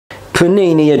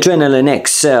Panini Adrenalyn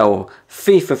XL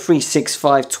FIFA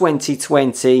 365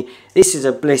 2020. This is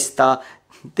a blister.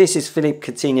 This is Philippe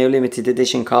Coutinho limited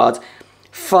edition card.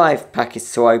 5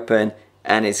 packets to open,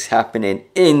 and it's happening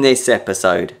in this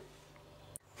episode.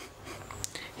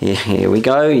 Here we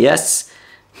go. Yes,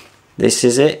 this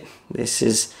is it. This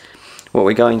is what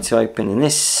we're going to open in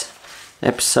this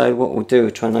episode. What we'll do, we'll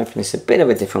try and open this a bit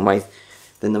of a different way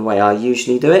than the way I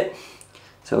usually do it.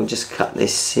 So we'll just cut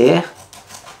this here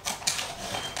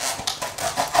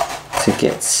to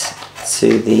get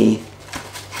to the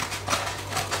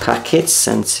packets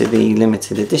and to the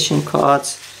limited edition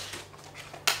cards.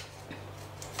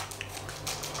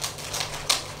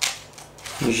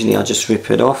 Usually I just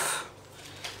rip it off.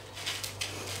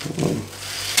 There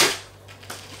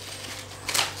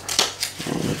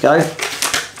you go.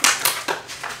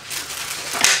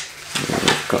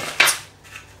 We've got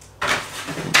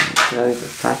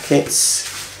the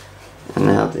packets, and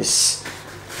now this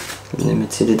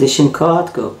limited edition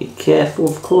card. Got to be careful,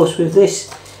 of course, with this.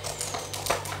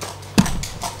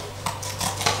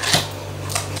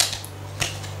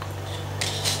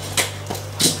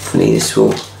 Hopefully this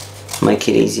will make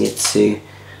it easier to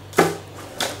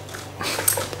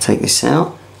take this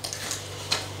out,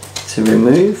 to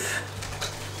remove.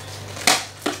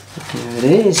 There it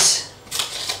is.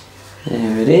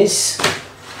 There it is.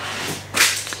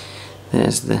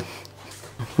 There's the...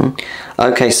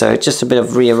 Okay, so just a bit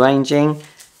of rearranging.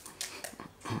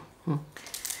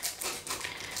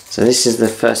 So this is the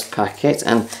first packet,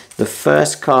 and the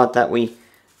first card that we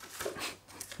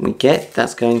get,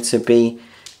 that's going to be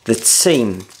the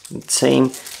team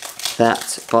that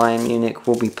Bayern Munich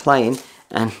will be playing,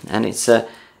 and it's a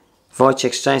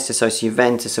Wojciech Szczęsny, so it's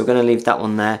Juventus, so we're going to leave that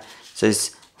one there. So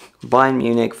it's Bayern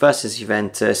Munich versus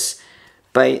Juventus.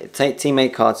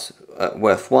 Teammate cards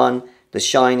worth 1, the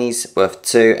shinies worth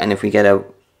 2, and if we get a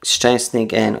Szczęsny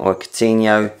again or a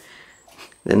Coutinho,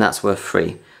 then that's worth 3.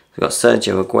 We've got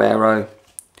Sergio Aguero,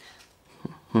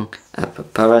 a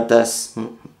Paredes,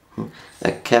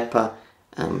 a Kepa,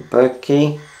 and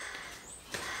Berkey.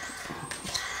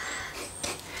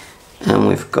 And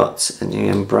we've got a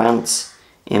new Brandt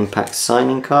impact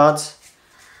signing card.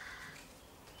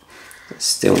 It's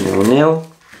still 0-0.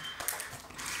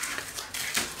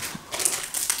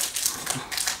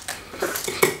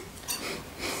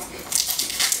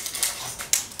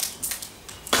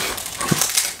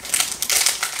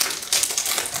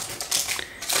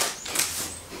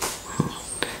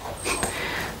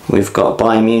 We've got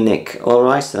Bayern Munich,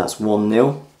 alright, so that's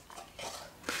 1-0.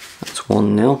 That's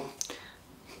 1-0.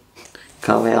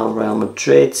 Carvajal, Real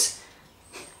Madrid.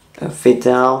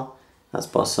 Vidal, that's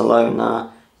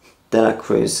Barcelona. De La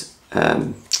Cruz,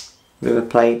 River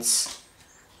Plate.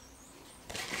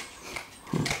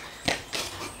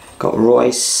 Got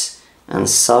Royce and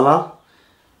Salah.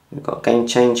 We've got Game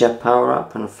Changer, Power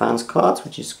Up, and Fans cards,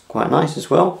 which is quite nice as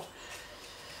well.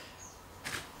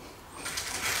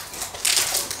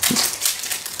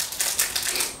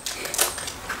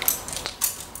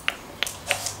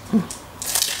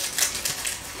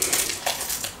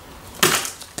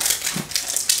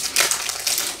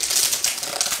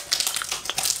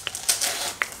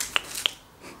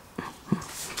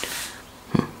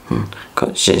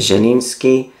 Got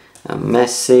Zielinski, and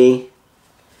Messi,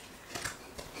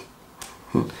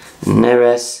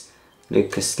 Neres,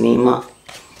 Lucas Lima,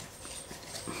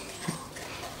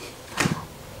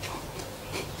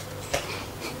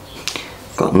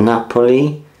 got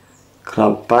Napoli,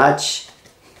 Club Badge,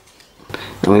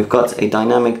 and we've got a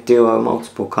dynamic duo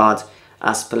multiple card,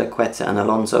 Azpilicueta and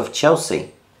Alonso of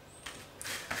Chelsea.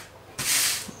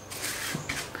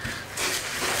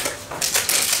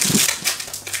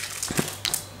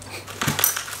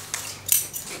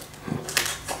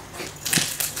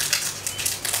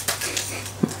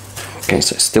 Okay,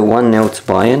 so it's still 1-0 to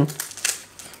Bayern.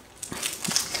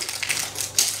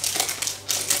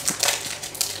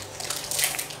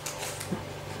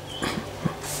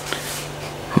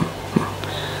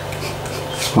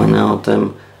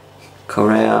 Wijnaldum,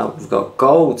 Correa. We've got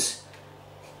gold.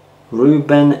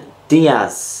 Ruben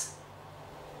Diaz.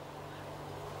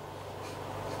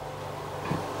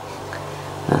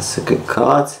 That's a good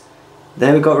card.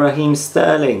 There we got Raheem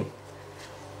Sterling.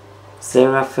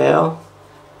 Serafel.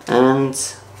 And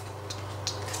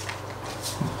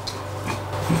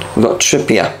we've got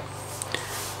Trippier.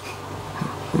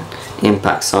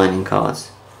 Impact signing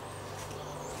cards.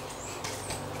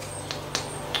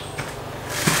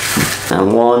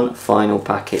 And one final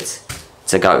packet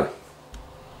to go.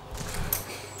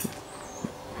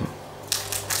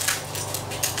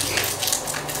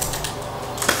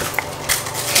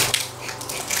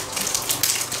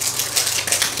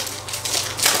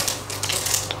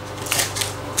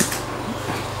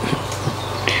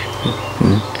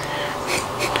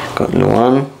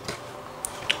 Luan,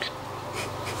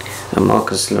 and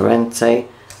Marcus Llorente,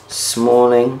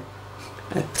 Smalling,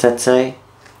 Tete,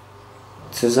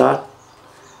 Tuzard,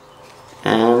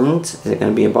 and is it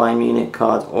going to be a Bayern Munich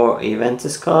card or a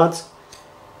Juventus card?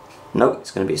 No,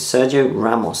 it's going to be Sergio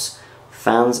Ramos,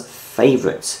 fans'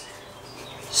 favourite.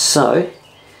 So,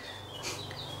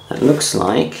 it looks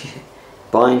like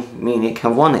Bayern Munich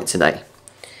have won it today.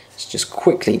 Let's just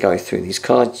quickly go through these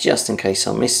cards just in case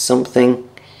I missed something.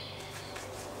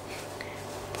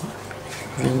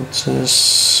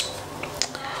 Juventus.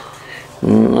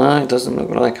 No, it doesn't look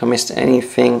like I missed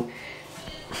anything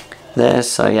there,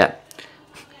 so yeah.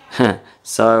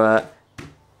 So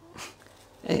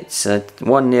it's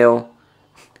 1-0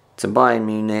 to Bayern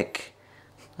Munich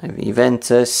over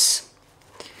Juventus,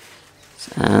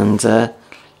 and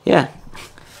yeah,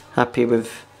 happy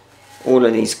with all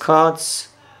of these cards,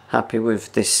 happy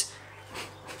with this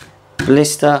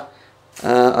blister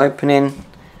opening,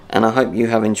 and I hope you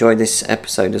have enjoyed this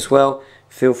episode as well.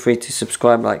 Feel free to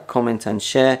subscribe, like, comment and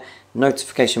share.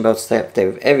 Notification bell to stay up to date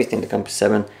with everything to Compass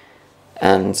 7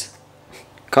 and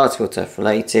cards filter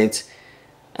related.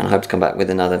 And I hope to come back with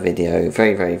another video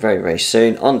very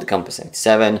soon on the Compass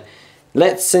 7.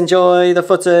 Let's enjoy the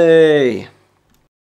footy!